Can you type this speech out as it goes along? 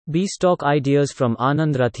B stock ideas from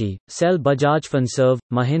Anand Rathi. Sell Bajaj Finserv,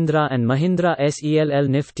 Mahindra and Mahindra SELL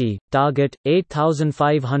Nifty. Target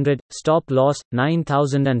 8,500. Stop loss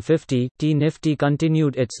 9,050. T Nifty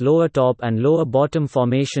continued its lower top and lower bottom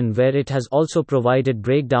formation where it has also provided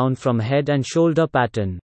breakdown from head and shoulder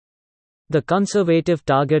pattern. The conservative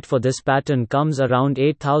target for this pattern comes around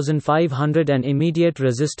 8,500 and immediate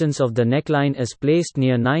resistance of the neckline is placed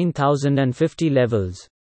near 9,050 levels.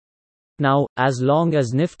 Now, as long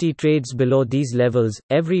as Nifty trades below these levels,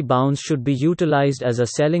 every bounce should be utilized as a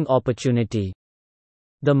selling opportunity.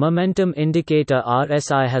 The momentum indicator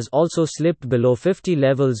RSI has also slipped below 50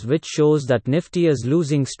 levels, which shows that Nifty is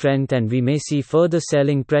losing strength and we may see further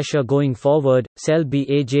selling pressure going forward. Sell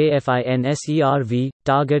BAJFINSERV.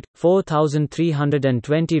 Target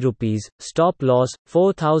 4,320 rupees. Stop loss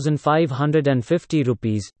 4,550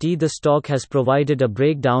 rupees. T The stock has provided a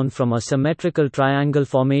breakdown from a symmetrical triangle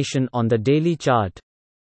formation on the daily chart.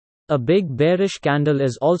 A big bearish candle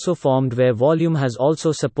is also formed where volume has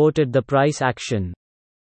also supported the price action.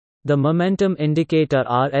 The momentum indicator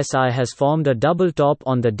RSI has formed a double top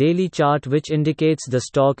on the daily chart, which indicates the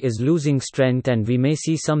stock is losing strength and we may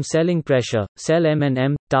see some selling pressure. Sell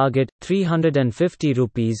M&M. Target 350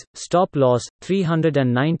 rupees. Stop loss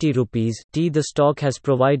 390 rupees. T The stock has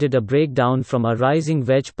provided a breakdown from a rising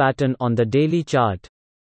wedge pattern on the daily chart.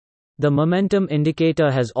 The momentum indicator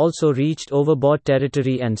has also reached overbought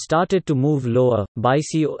territory and started to move lower. Buy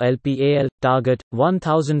COLPAL. Target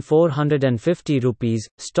 1,450 rupees.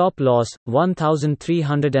 Stop loss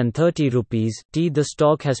 1,330 rupees. T The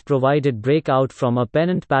stock has provided breakout from a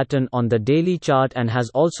pennant pattern on the daily chart and has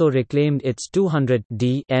also reclaimed its 200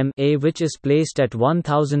 DMA, which is placed at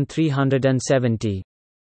 1,370.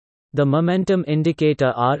 The momentum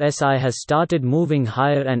indicator RSI has started moving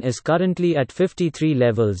higher and is currently at 53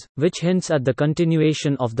 levels, which hints at the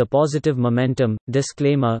continuation of the positive momentum.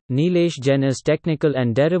 Disclaimer: Nilesh Jain is technical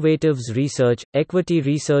and derivatives research, equity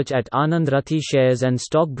research at Anand Rathi Shares and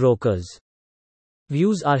Stockbrokers.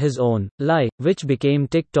 Views are his own. Lie, which became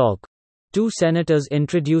TikTok. 2 senators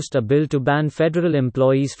introduced a bill to ban federal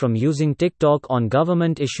employees from using TikTok on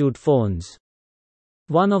government-issued phones.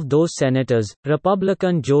 One of those senators,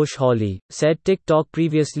 Republican Josh Hawley, said TikTok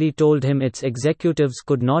previously told him its executives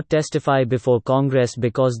could not testify before Congress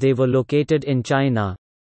because they were located in China.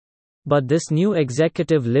 But this new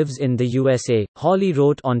executive lives in the USA, Hawley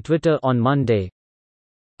wrote on Twitter on Monday.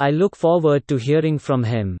 I look forward to hearing from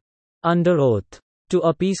him. Under oath. To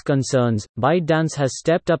appease concerns, ByteDance has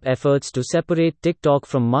stepped up efforts to separate TikTok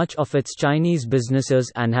from much of its Chinese businesses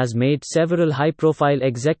and has made several high-profile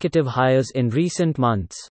executive hires in recent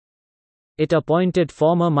months. It appointed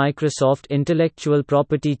former Microsoft intellectual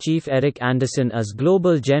property chief Eric Anderson as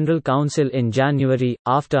global general counsel in January,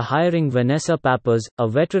 after hiring Vanessa Pappers, a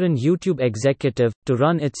veteran YouTube executive, to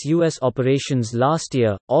run its US operations last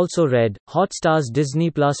year. Also read, Hotstar's Disney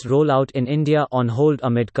Plus rollout in India on hold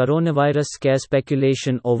amid coronavirus scare.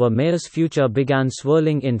 Speculation over Mayer's future began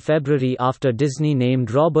swirling in February after Disney named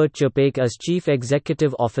Robert Chapek as chief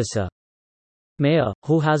executive officer. Mayer,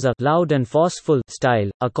 who has a loud and forceful style,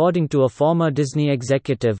 according to a former Disney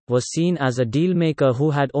executive, was seen as a dealmaker who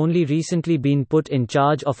had only recently been put in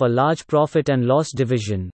charge of a large profit and loss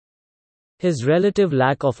division. His relative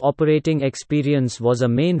lack of operating experience was a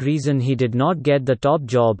main reason he did not get the top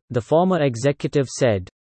job, the former executive said.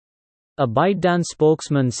 A ByteDance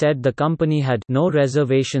spokesman said the company had no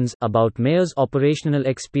reservations about Mayer's operational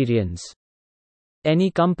experience. Any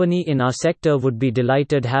company in our sector would be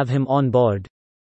delighted to have him on board.